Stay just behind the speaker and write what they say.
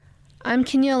I'm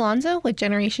Kenya Alonso with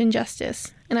Generation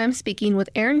Justice, and I'm speaking with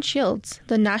Erin Shields,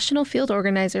 the National Field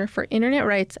Organizer for Internet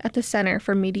Rights at the Center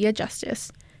for Media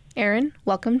Justice. Erin,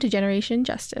 welcome to Generation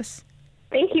Justice.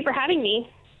 Thank you for having me.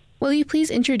 Will you please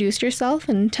introduce yourself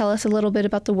and tell us a little bit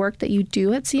about the work that you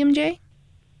do at CMJ?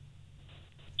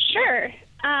 Sure.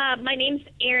 My name's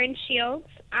Erin Shields.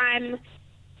 I'm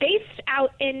based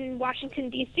out in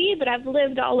Washington, D.C., but I've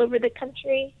lived all over the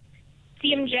country.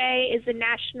 CMJ is a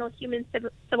national human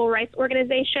civil rights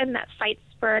organization that fights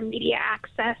for media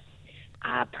access.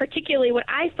 Particularly what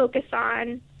I focus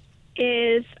on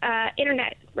is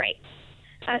internet rights.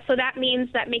 So that means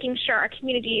that making sure our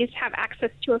communities have access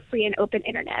to a free and open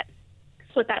internet.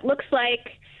 So what that looks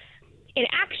like in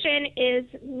action is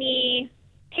me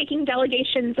taking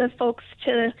delegations of folks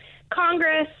to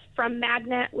Congress from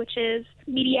MAGNET, which is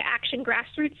Media Action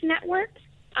Grassroots Network,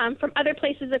 from other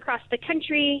places across the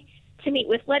country to meet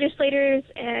with legislators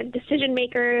and decision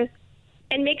makers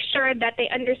and make sure that they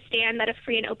understand that a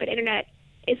free and open internet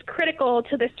is critical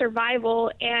to the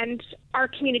survival and our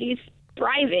communities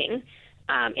thriving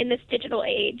in this digital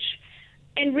age.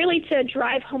 And really to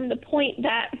drive home the point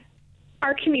that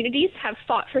our communities have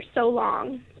fought for so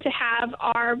long to have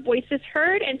our voices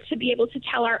heard and to be able to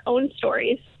tell our own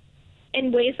stories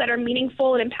in ways that are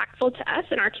meaningful and impactful to us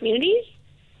and our communities,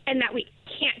 and that we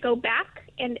can't go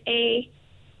back, and a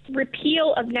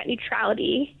repeal of net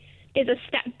neutrality is a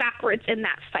step backwards in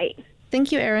that fight.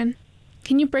 Thank you, Erin.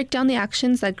 Can you break down the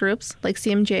actions that groups like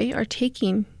CMJ are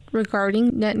taking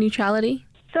regarding net neutrality?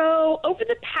 So over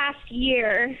the past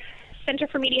year, Center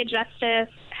for Media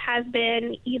Justice has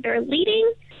been either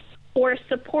leading or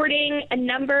supporting a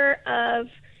number of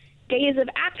days of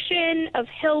action, of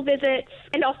Hill visits,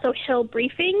 and also Hill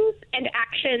briefings and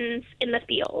actions in the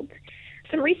field.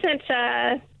 Some recent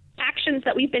actions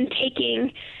that we've been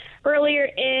taking: earlier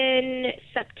in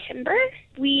September,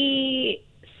 we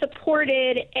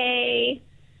supported a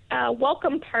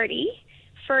welcome party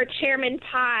for Chairman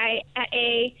Pai at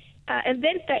a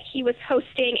event that he was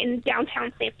hosting in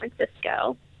downtown San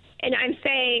Francisco. And I'm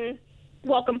saying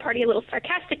welcome party a little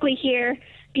sarcastically here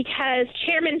because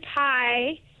Chairman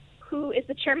Pai, who is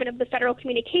the chairman of the Federal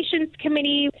Communications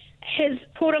Committee, his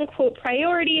quote-unquote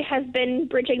priority has been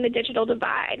bridging the digital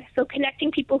divide. So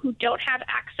connecting people who don't have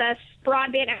access,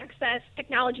 broadband access,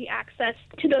 technology access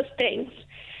to those things.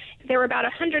 There were about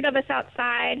 100 of us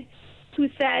outside who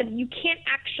said you can't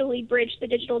actually bridge the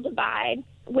digital divide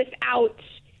without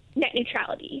net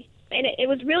neutrality. And it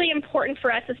was really important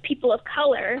for us as people of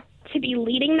color to be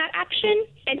leading that action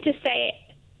and to say,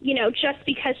 you know, just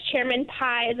because Chairman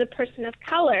Pai is a person of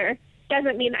color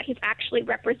doesn't mean that he's actually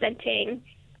representing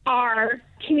our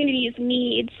community's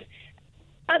needs.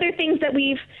 Other things that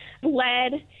we've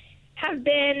led have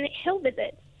been Hill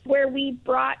visits, where we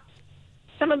brought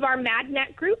some of our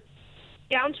MAGNET groups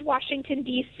down to Washington,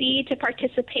 D.C. to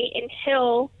participate in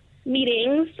Hill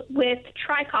meetings with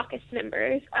Tri-Caucus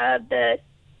members of the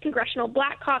Congressional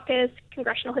Black Caucus,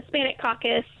 Congressional Hispanic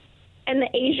Caucus, and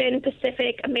the Asian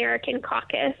Pacific American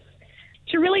Caucus,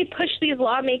 to really push these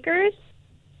lawmakers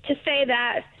to say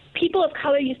that people of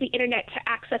color use the internet to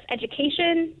access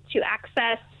education, to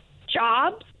access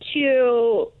jobs,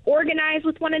 to organize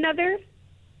with one another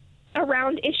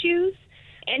around issues,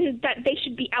 and that they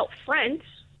should be out front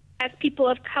as people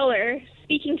of color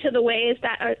speaking to the ways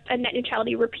that a net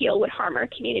neutrality repeal would harm our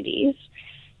communities.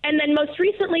 And then most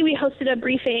recently, we hosted a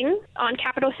briefing on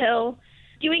Capitol Hill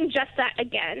doing just that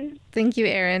again. Thank you,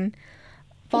 Erin.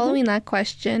 Following that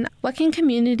question, what can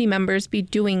community members be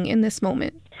doing in this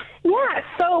moment? Yeah,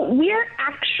 so we're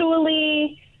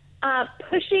actually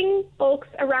pushing folks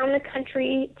around the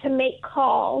country to make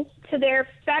calls to their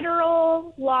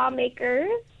federal lawmakers.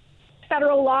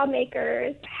 Federal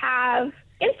lawmakers have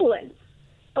influence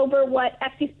over what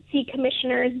FCC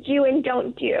commissioners do and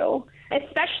don't do,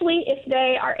 especially if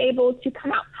they are able to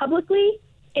come out publicly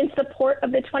in support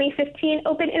of the 2015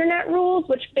 Open Internet rules,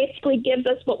 which basically gives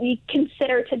us what we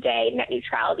consider today net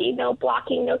neutrality: no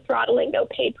blocking, no throttling, no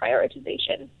paid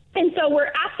prioritization. And so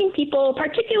we're asking people,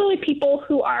 particularly people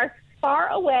who are far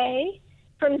away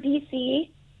from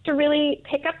DC, to really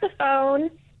pick up the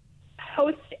phone,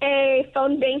 host a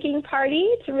phone banking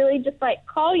party, to really just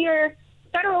call your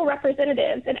federal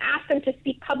representatives and ask them to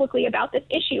speak publicly about this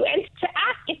issue, and to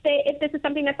ask if this is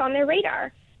something that's on their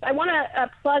radar. I want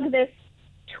to plug this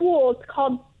tool. It's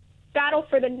called Battle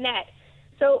for the Net.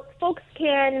 So folks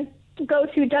can go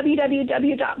to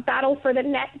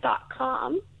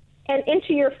www.battleforthenet.com and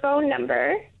enter your phone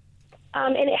number,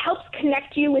 and it helps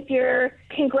connect you with your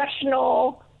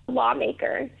congressional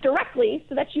lawmaker directly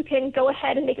so that you can go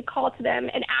ahead and make a call to them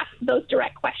and ask those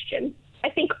direct questions. I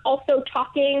think also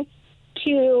talking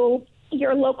to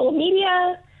your local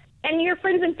media, and your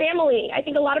friends and family. I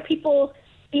think a lot of people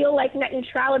feel like net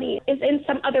neutrality is in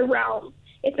some other realm.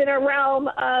 It's in a realm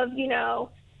of,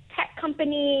 tech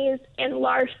companies and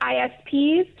large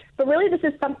ISPs, but really this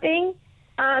is something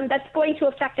that's going to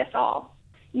affect us all.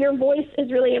 Your voice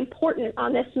is really important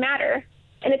on this matter,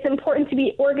 and it's important to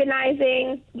be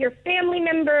organizing your family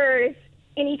members,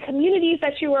 any communities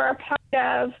that you are a part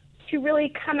of, to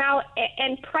really come out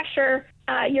and pressure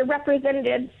your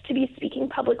representatives to be speaking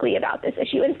publicly about this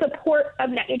issue in support of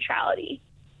net neutrality.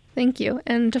 Thank you.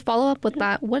 And to follow up with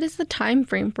that, what is the time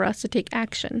frame for us to take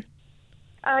action?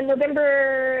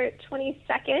 November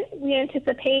 22nd, we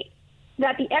anticipate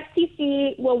that the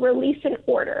FCC will release an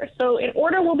order. So an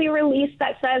order will be released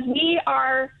that says we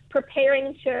are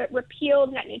preparing to repeal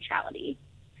net neutrality.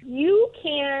 You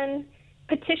can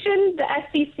petition the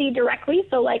FCC directly,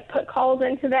 so put calls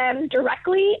into them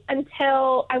directly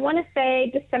until, I want to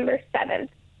say, December 7th.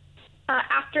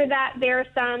 After that, there are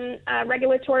some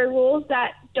regulatory rules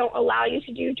that don't allow you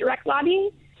to do direct lobbying.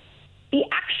 The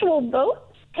actual vote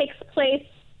takes place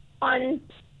on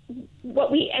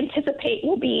what we anticipate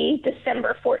will be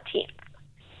December 14th.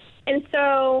 And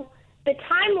so the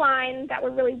timeline that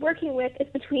we're really working with is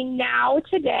between now,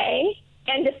 today,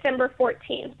 and December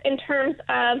 14th in terms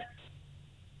of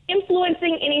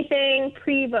influencing anything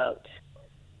pre-vote.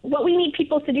 What we need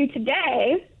people to do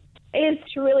today is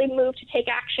to really move to take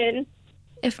action.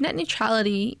 If net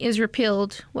neutrality is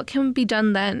repealed, what can be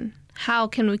done then? How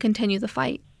can we continue the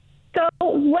fight? So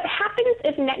what happens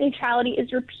if net neutrality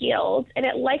is repealed, and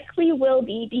it likely will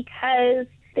be because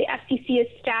the FCC is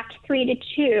stacked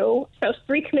 3-2, so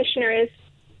 3 commissioners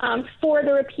for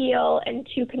the repeal and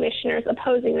 2 commissioners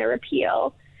opposing the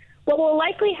repeal. What will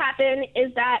likely happen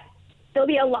is that there'll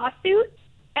be a lawsuit,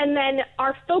 and then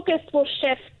our focus will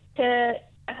shift to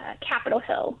Capitol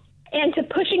Hill and to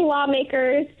pushing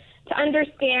lawmakers to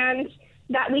understand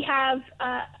that we have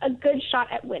a good shot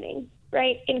at winning,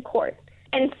 right, in court.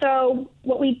 And so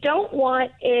what we don't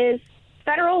want is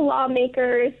federal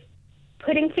lawmakers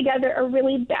putting together a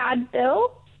really bad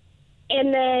bill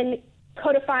and then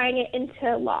codifying it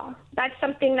into law. That's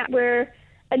something that we're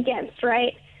against,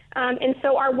 right? And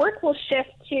so our work will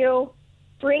shift to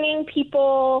bringing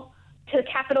people to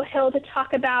Capitol Hill to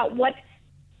talk about what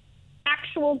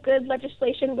actual good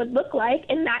legislation would look like,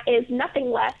 and that is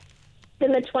nothing less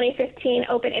than the 2015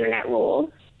 Open Internet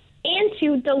Rules, and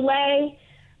to delay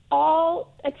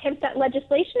all attempts at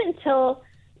legislation until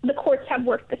the courts have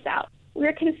worked this out.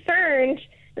 We're concerned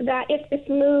that if this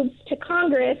moves to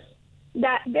Congress,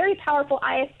 that very powerful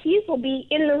ISPs will be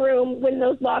in the room when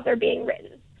those laws are being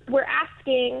written. We're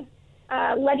asking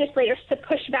legislators to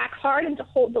push back hard and to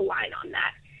hold the line on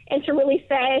that, and to really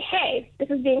say, hey, this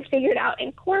is being figured out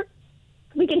in court.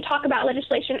 We can talk about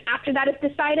legislation after that is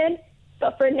decided,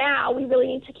 but for now, we really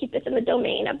need to keep this in the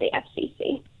domain of the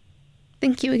FCC.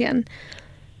 Thank you again.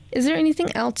 Is there anything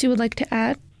else you would like to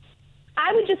add?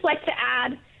 I would just like to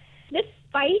add, this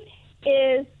fight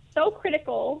is so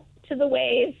critical to the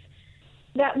ways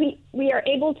that we are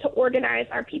able to organize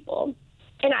our people.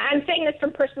 And I'm saying this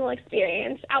from personal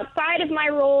experience. Outside of my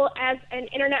role as an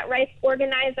internet rights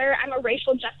organizer, I'm a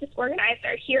racial justice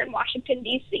organizer here in Washington,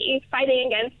 D.C.,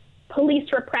 fighting against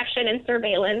police repression and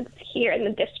surveillance here in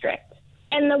the district.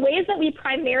 And the ways that we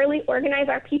primarily organize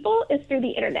our people is through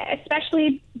the internet,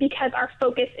 especially because our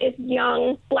focus is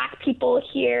young Black people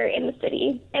here in the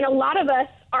city. And a lot of us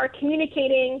are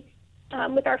communicating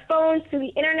with our phones through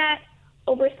the internet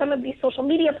over some of these social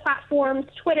media platforms,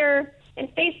 Twitter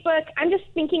and Facebook. I'm just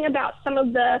thinking about some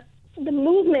of the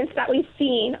movements that we've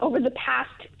seen over the past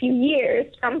few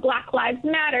years, from Black Lives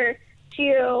Matter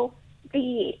to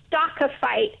the DACA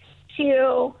fight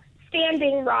to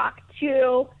Standing Rock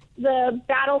to the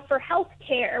battle for health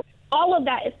care. All of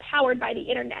that is powered by the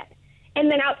internet. And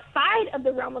then outside of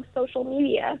the realm of social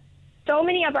media, so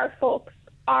many of our folks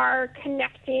are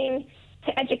connecting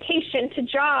to education, to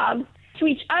jobs, to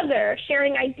each other,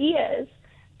 sharing ideas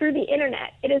through the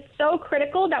internet. It is so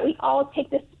critical that we all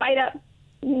take this fight up,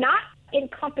 not in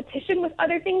competition with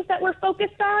other things that we're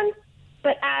focused on,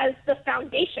 but as the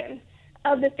foundation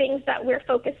of the things that we're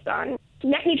focused on.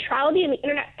 Net neutrality and the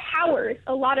internet powers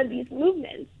a lot of these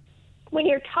movements. When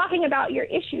you're talking about your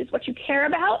issues, what you care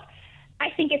about, I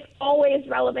think it's always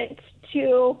relevant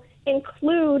to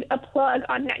include a plug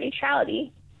on net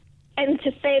neutrality and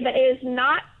to say that it is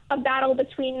not a battle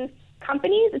between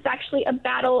companies. It's actually a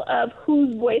battle of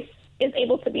whose voice is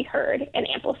able to be heard and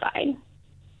amplified.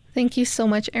 Thank you so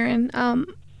much, Erin.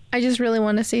 I just really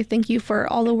want to say thank you for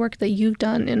all the work that you've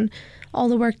done and all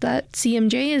the work that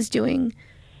CMJ is doing.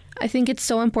 I think it's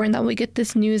so important that we get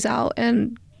this news out,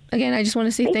 and Again, I just want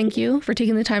to say thank you for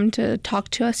taking the time to talk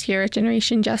to us here at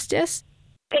Generation Justice.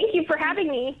 Thank you for having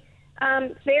me.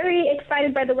 Very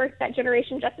excited by the work that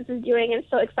Generation Justice is doing, and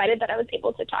so excited that I was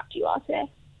able to talk to you all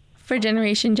today. For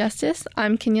Generation Justice,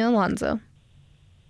 I'm Kenya Alonzo.